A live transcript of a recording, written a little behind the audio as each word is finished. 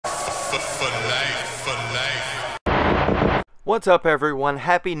For life. What's up, everyone?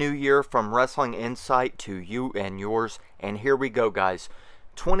 Happy New Year from Wrestling Insight to you and yours. And here we go, guys.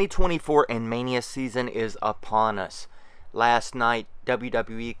 2024 and Mania season is upon us. Last night,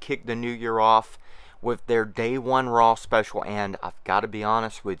 WWE kicked the new year off with their Day 1 Raw special, and I've got to be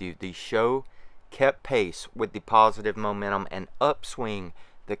honest with you, the show kept pace with the positive momentum and upswing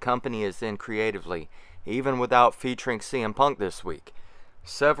the company is in creatively, even without featuring CM Punk this week.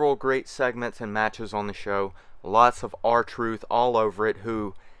 Several great segments and matches on the show, lots of R-Truth all over it,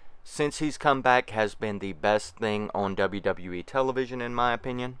 who, since he's come back, has been the best thing on WWE television in my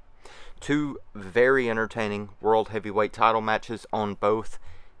opinion. Two very entertaining World Heavyweight title matches on both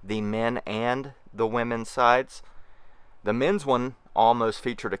the men and the women's sides. The men's one almost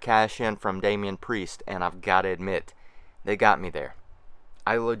featured a cash-in from Damian Priest, and I've got to admit, they got me there.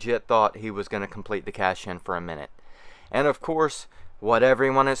 I legit thought he was going to complete the cash-in for a minute. And of course, what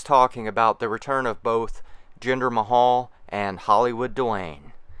everyone is talking about, the return of both Jinder Mahal and Hollywood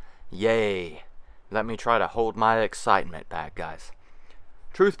Dwayne. Yay. Let me try to hold my excitement back, guys.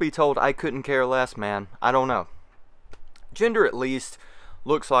 Truth be told, I couldn't care less, man. I don't know. Jinder at least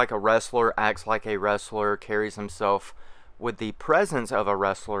looks like a wrestler, acts like a wrestler, carries himself with the presence of a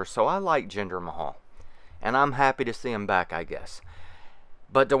wrestler, so I like Jinder Mahal. And I'm happy to see him back, I guess.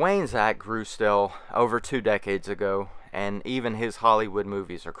 But Dwayne's act grew stale over 2 decades ago, and even his Hollywood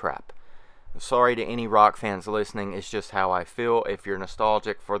movies are crap. Sorry to any Rock fans listening, it's just how I feel. If you're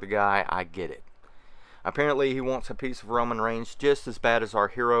nostalgic for the guy, I get it. Apparently he wants a piece of Roman Reigns just as bad as our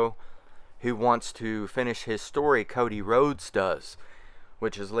hero, who wants to finish his story, Cody Rhodes does,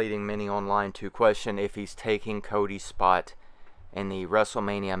 which is leading many online to question if he's taking Cody's spot in the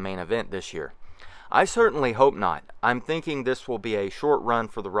WrestleMania main event this year. I certainly hope not. I'm thinking this will be a short run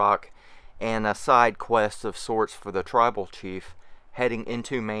for The Rock and a side quest of sorts for the Tribal Chief heading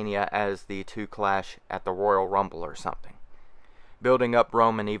into Mania as the two clash at the Royal Rumble or something. Building up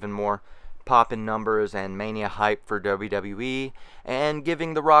Roman even more, popping numbers and Mania hype for WWE, and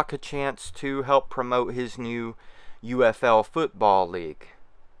giving The Rock a chance to help promote his new UFL football league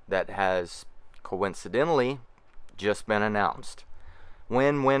that has, coincidentally, just been announced.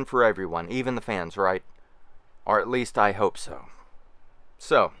 Win-win for everyone, even the fans, right? Or at least I hope so.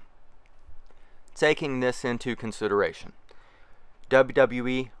 So, taking this into consideration,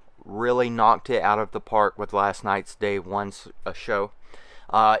 WWE really knocked it out of the park with last night's Day 1 show.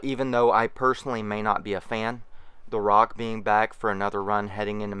 Even though I personally may not be a fan, The Rock being back for another run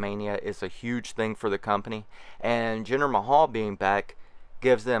heading into Mania is a huge thing for the company, and Jinder Mahal being back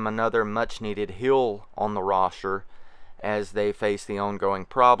gives them another much-needed heel on the roster as they face the ongoing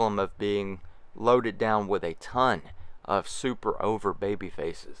problem of being loaded down with a ton of super over baby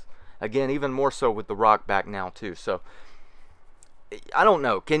faces. Again, even more so with The Rock back now too. So, I don't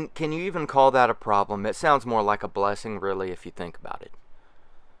know. Can you even call that a problem? It sounds more like a blessing, really, if you think about it.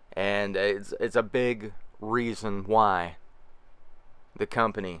 And it's a big reason why the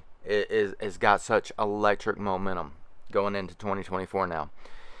company has got such electric momentum going into 2024 now.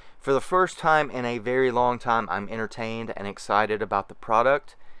 For the first time in a very long time, I'm entertained and excited about the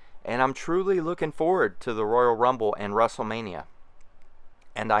product, and I'm truly looking forward to the Royal Rumble and WrestleMania.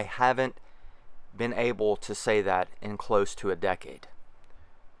 And I haven't been able to say that in close to a decade.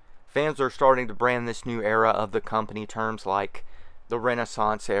 Fans are starting to brand this new era of the company terms like the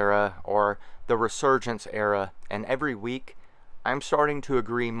Renaissance era or the Resurgence era, and every week I'm starting to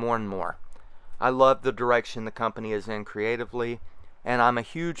agree more and more. I love the direction the company is in creatively, and I'm a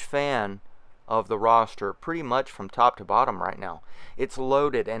huge fan of the roster pretty much from top to bottom right now. It's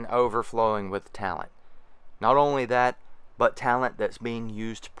loaded and overflowing with talent. Not only that, but talent that's being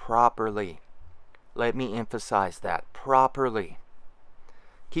used properly. Let me emphasize that, properly.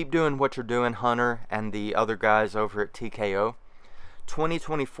 Keep doing what you're doing, Hunter and the other guys over at TKO.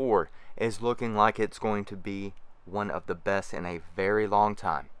 2024 is looking like it's going to be one of the best in a very long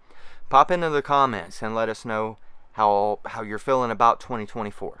time. Pop into the comments and let us know how you're feeling about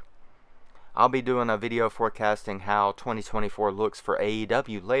 2024. I'll be doing a video forecasting how 2024 looks for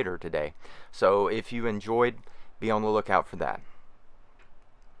AEW later today. So if you enjoyed, be on the lookout for that.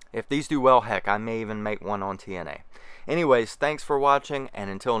 If these do well, heck, I may even make one on TNA. Anyways, thanks for watching, and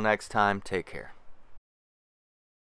until next time, take care.